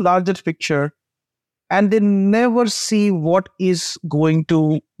just the larger picture, and they never see what is going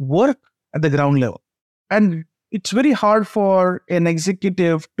to work at the ground level. And it's very hard for an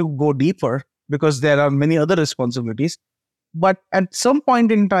executive to go deeper because there are many other responsibilities. But at some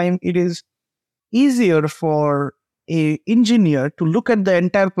point in time, it is easier for an engineer to look at the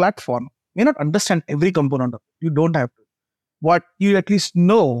entire platform. You may not understand every component of it. You don't have to. But you at least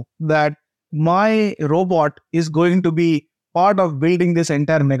know that my robot is going to be part of building this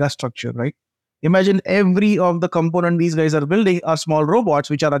entire mega structure, right? Imagine every of the component these guys are building are small robots,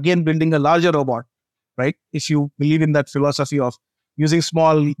 which are again building a larger robot, right? If you believe in that philosophy of using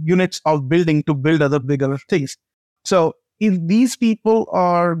small units of building to build other bigger things. So if these people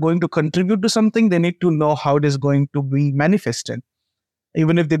are going to contribute to something, they need to know how it is going to be manifested,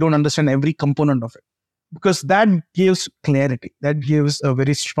 even if they don't understand every component of it. Because that gives clarity. That gives a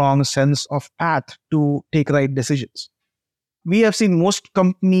very strong sense of path to take right decisions. We have seen most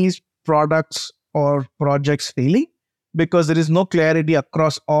companies, products, or projects failing because there is no clarity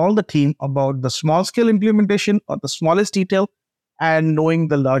across all the team about the small scale implementation or the smallest detail and knowing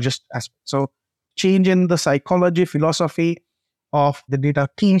the largest aspect. So change in the psychology, philosophy of the data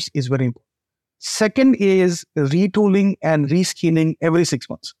teams is very important. Second is retooling and reskilling every 6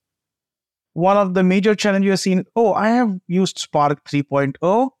 months. One of the major challenges you have seen, I have used Spark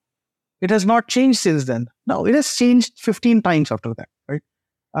 3.0. It has not changed since then. No, it has changed 15 times after that, right?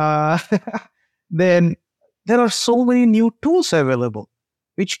 Then there are so many new tools available,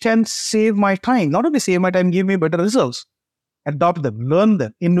 which can save my time. Not only save my time, give me better results. Adopt them, learn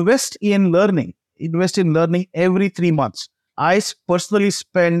them, invest in learning every 3 months. I personally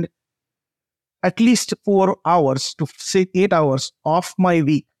spend at least 4 hours to 8 hours of my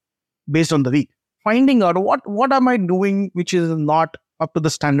week based on the week, finding out what am I doing which is not up to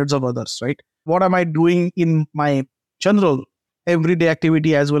the standards of others, right? What am I doing in my general everyday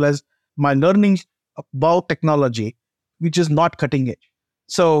activity as well as my learning about technology, which is not cutting edge.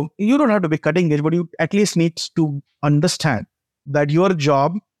 So you don't have to be cutting edge, but you at least need to understand that your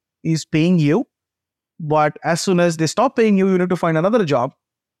job is paying you. But as soon as they stop paying you, you need to find another job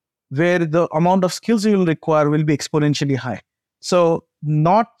where the amount of skills you will require will be exponentially high. So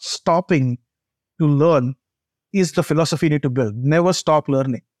not stopping to learn is the philosophy you need to build. Never stop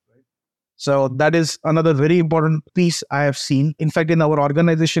learning. So that is another very important piece I have seen. In fact, in our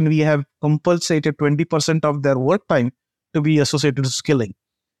organization, we have compensated 20% of their work time to be associated with skilling.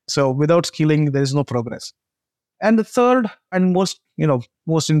 So without skilling, there is no progress. And the third and most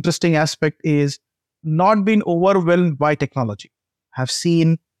interesting aspect is not being overwhelmed by technology. I've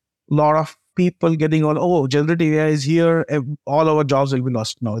seen a lot of people getting generative AI is here, all our jobs will be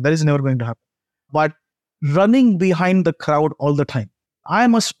lost. No, that is never going to happen. But running behind the crowd all the time.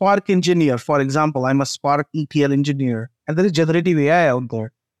 I'm a Spark engineer, for example. I'm a Spark ETL engineer, and there is generative AI out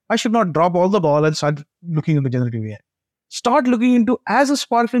there. I should not drop all the ball and start looking into generative AI. Start looking into, as a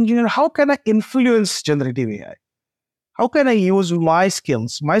Spark engineer, how can I influence generative AI? How can I use my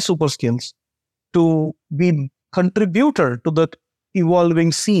skills, my super skills, to be contributor to the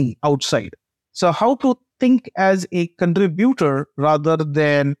evolving scene outside? So how to think as a contributor rather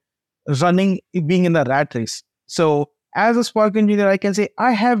than being in a rat race. So as a Spark engineer, I can say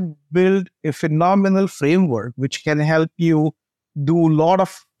I have built a phenomenal framework which can help you do a lot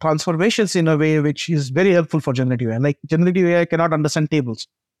of transformations in a way which is very helpful for generative AI. Like generative AI cannot understand tables.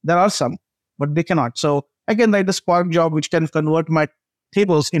 There are some, but they cannot. So I can write a Spark job which can convert my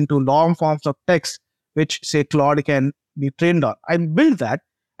tables into long forms of text, which say Claude can be trained on. I build that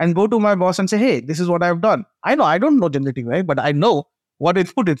and go to my boss and say, hey, this is what I've done. I know I don't know generative AI, but I know what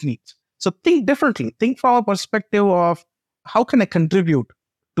input it needs. So think differently. Think from a perspective of how can I contribute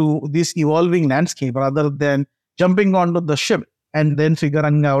to this evolving landscape rather than jumping onto the ship and then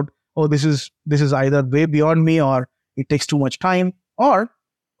figuring out, oh, this is either way beyond me, or it takes too much time, or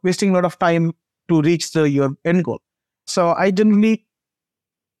wasting a lot of time to reach your end goal. So I generally,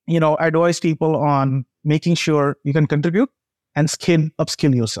 advise people on making sure you can contribute and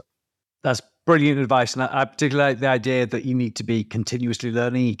upskill yourself. That's brilliant advice. And I particularly like the idea that you need to be continuously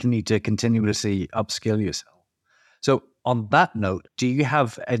learning. You need to continuously upskill yourself. So on that note, do you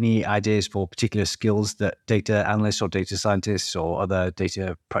have any ideas for particular skills that data analysts or data scientists or other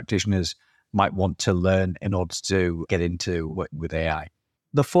data practitioners might want to learn in order to get into working with AI?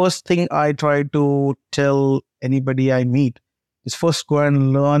 The first thing I try to tell anybody I meet is first go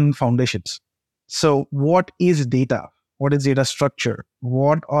and learn foundations. So what is data? What is data structure?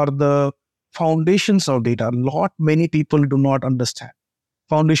 What are the foundations of data? Many people do not understand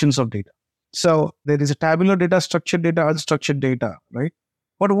foundations of data. So there is a tabular data, structured data, unstructured data, right?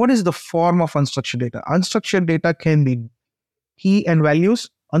 But what is the form of unstructured data? Unstructured data can be key and values.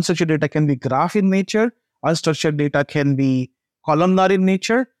 Unstructured data can be graph in nature. Unstructured data can be columnar in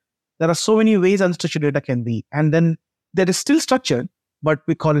nature. There are so many ways unstructured data can be. And then there is still structured, but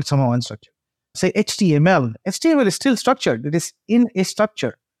we call it somehow unstructured. Say HTML. HTML is still structured. It is in a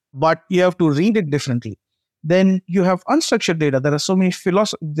structure, but you have to read it differently. Then you have unstructured data. There are so many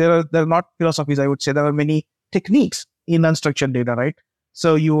there are not philosophies, I would say. There are many techniques in unstructured data, right?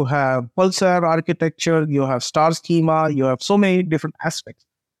 So you have pulsar architecture, you have star schema, you have so many different aspects.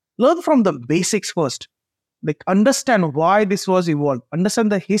 Learn from the basics first. Like understand why this was evolved.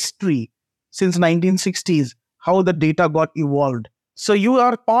 Understand the history since 1960s, how the data got evolved. So you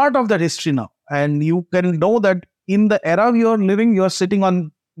are part of that history now. And you can know that in the era you are living, you are sitting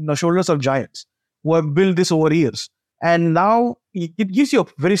on the shoulders of giants who have built this over years. And now it gives you a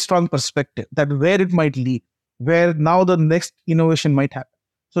very strong perspective that where it might lead, where now the next innovation might happen.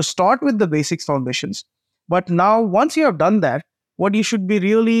 So start with the basics foundations. But now, once you have done that, what you should be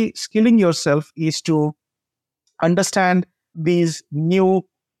really skilling yourself is to understand these new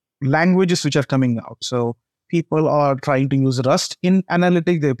languages which are coming out. So people are trying to use Rust in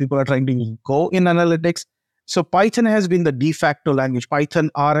analytics. People are trying to use Go in analytics. So Python has been the de facto language. Python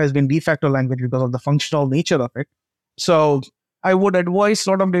R has been de facto language because of the functional nature of it. So I would advise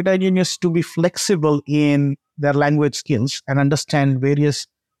a lot of data engineers to be flexible in their language skills and understand various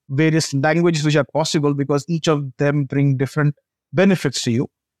languages which are possible, because each of them bring different benefits to you.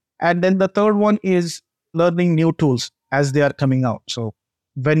 And then the third one is learning new tools as they are coming out. So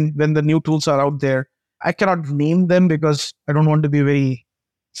when the new tools are out there, I cannot name them because I don't want to be very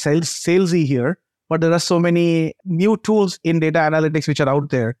salesy here. But there are so many new tools in data analytics which are out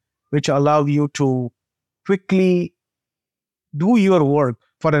there, which allow you to quickly do your work.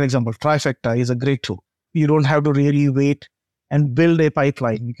 For an example, Trifecta is a great tool. You don't have to really wait and build a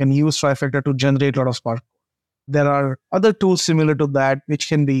pipeline. You can use Trifecta to generate a lot of Spark. There are other tools similar to that which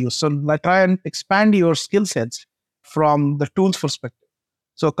can be used. So try and expand your skill sets from the tools perspective.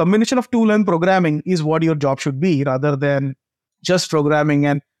 So a combination of tool and programming is what your job should be, rather than just programming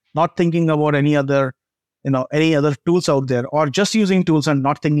and not thinking about any other tools out there, or just using tools and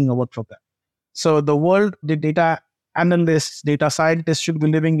not thinking about program. So the world the data analysts, data scientists should be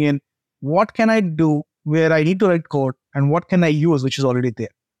living in, what can I do where I need to write code, and what can I use which is already there?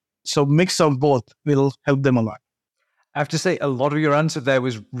 So mix of both will help them a lot. I have to say, a lot of your answer there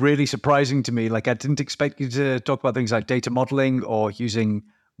was really surprising to me. Like, I didn't expect you to talk about things like data modeling or using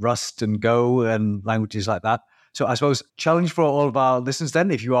Rust and Go and languages like that. So I suppose challenge for all of our listeners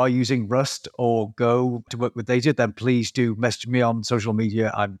then, if you are using Rust or Go to work with data, then please do message me on social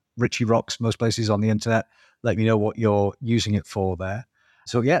media. I'm Richie Rocks, most places on the internet. Let me know what you're using it for there.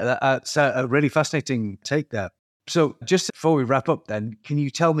 So yeah, that's a really fascinating take there. So just before we wrap up then, can you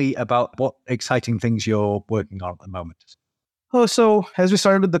tell me about what exciting things you're working on at the moment? Oh, so as we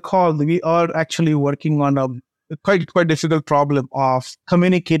started with the call, we are actually working on a quite difficult problem of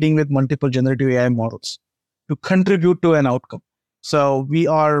communicating with multiple generative AI models to contribute to an outcome. So we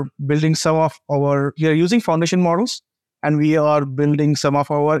are using foundation models, and we are building some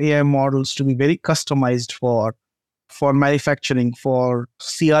of our AI models to be very customized for manufacturing, for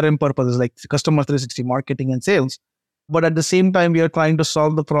CRM purposes like customer 360 marketing and sales. But at the same time, we are trying to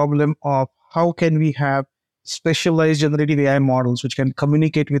solve the problem of how can we have specialized generative AI models which can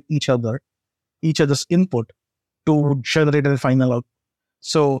communicate with each other's input to generate a final output.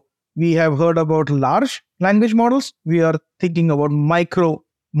 So we have heard about large language models. We are thinking about micro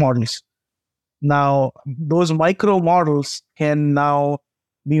models. Now, those micro models can now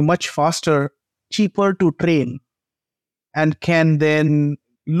be much faster, cheaper to train, and can then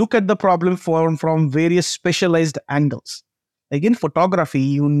look at the problem from various specialized angles. Like in photography,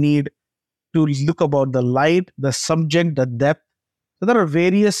 you need to look about the light, the subject, the depth. So there are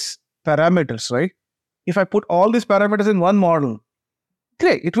various parameters, right? If I put all these parameters in one model,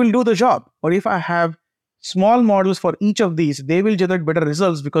 great, it will do the job. Or if I have small models for each of these, they will generate better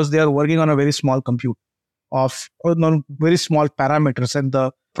results because they are working on a very small compute of very small parameters, and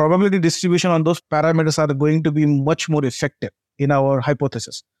the probability distribution on those parameters are going to be much more effective in our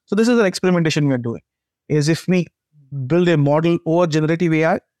hypothesis. So this is an experimentation we are doing. Is if we build a model over generative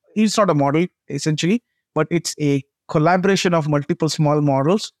AI, it's not a model essentially, but it's a collaboration of multiple small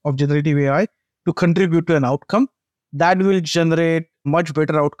models of generative AI to contribute to an outcome that will generate much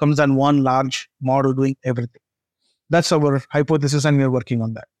better outcomes than one large model doing everything. That's our hypothesis, and we're working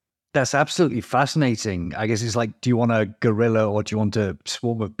on that. That's absolutely fascinating. I guess it's like, do you want a gorilla or do you want a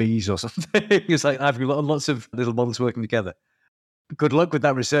swarm of bees or something? It's like I've got lots of little models working together. Good luck with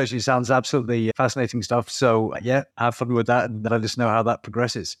that research. It sounds absolutely fascinating stuff. So yeah, have fun with that and let us know how that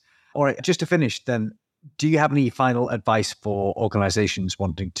progresses. All right, just to finish then, do you have any final advice for organizations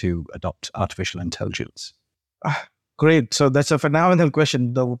wanting to adopt artificial intelligence? Great. So that's a phenomenal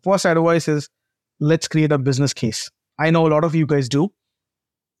question. The first advice is let's create a business case. I know a lot of you guys do,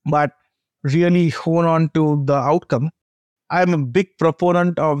 but really hone on to the outcome. I'm a big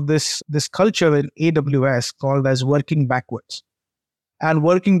proponent of this culture in AWS called as working backwards. And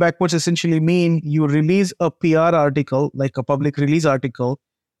working backwards essentially mean you release a PR article, like a public release article,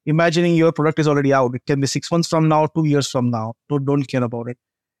 imagining your product is already out. It can be 6 months from now, 2 years from now. Don't care about it.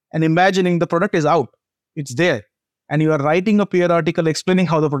 And imagining the product is out. It's there. And you are writing a PR article explaining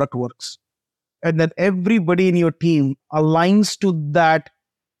how the product works. And then everybody in your team aligns to that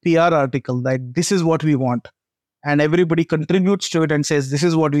PR article that this is what we want. And everybody contributes to it and says, this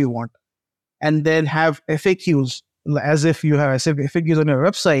is what we want. And then have FAQs, as if you have FAQs on your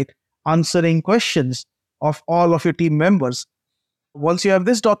website, answering questions of all of your team members. Once you have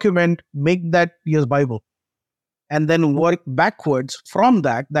this document, make that your Bible. And then work backwards from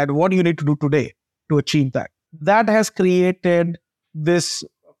that what you need to do today to achieve that. That has created this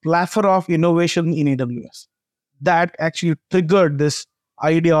plethora of innovation in AWS. That actually triggered this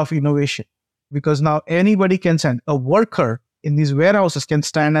idea of innovation, because now anybody can send a worker in these warehouses can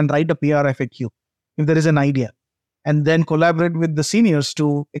stand and write a PR FAQ if there is an idea, and then collaborate with the seniors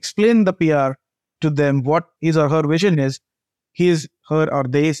to explain the PR to them what his or her vision is, her or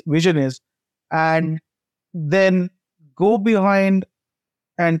their vision is, and then go behind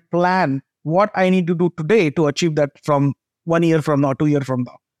and plan what I need to do today to achieve that from 1 year from now, 2 years from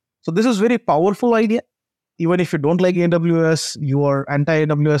now. So this is very powerful idea. Even if you don't like AWS, you are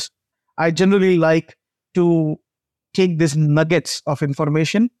anti-AWS, I generally like to take these nuggets of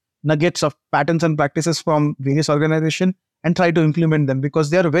information, nuggets of patterns and practices from various organizations and try to implement them because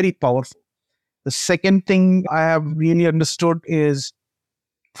they are very powerful. The second thing I have really understood is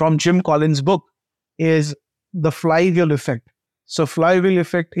from Jim Collins' book is the flywheel effect. So flywheel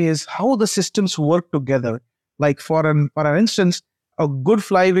effect is how the systems work together. Like for an instance, a good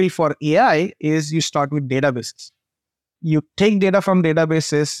flywheel for AI is you start with databases. You take data from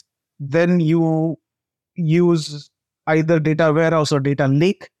databases, then you use either data warehouse or data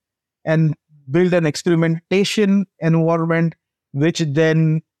lake and build an experimentation environment, which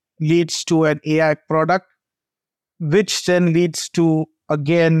then leads to an AI product, which then leads to,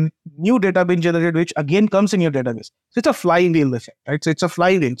 again, new data being generated, which again comes in your database. So it's a flywheel effect, right? So it's a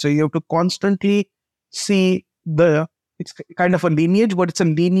flywheel. So you have to constantly see it's kind of a lineage, but it's a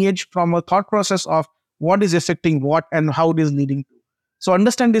lineage from a thought process of what is affecting what and how it is leading to. So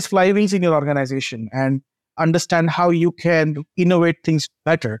understand these flywheels in your organization and understand how you can innovate things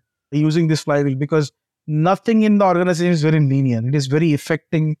better using this flywheel, because nothing in the organization is very linear. It is very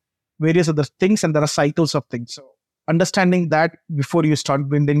affecting various other things, and there are cycles of things. So understanding that before you start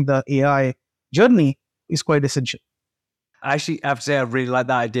building the AI journey is quite essential. Actually, I have to say, I really like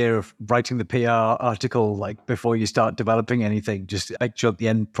that idea of writing the PR article like before you start developing anything. Just make sure the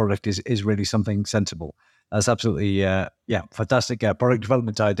end product is really something sensible. That's absolutely, fantastic product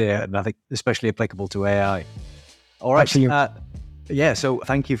development idea, and I think especially applicable to AI. All right. So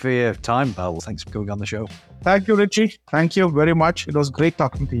thank you for your time, Val. Thanks for coming on the show. Thank you, Richie. Thank you very much. It was great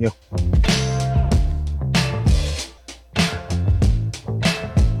talking to you.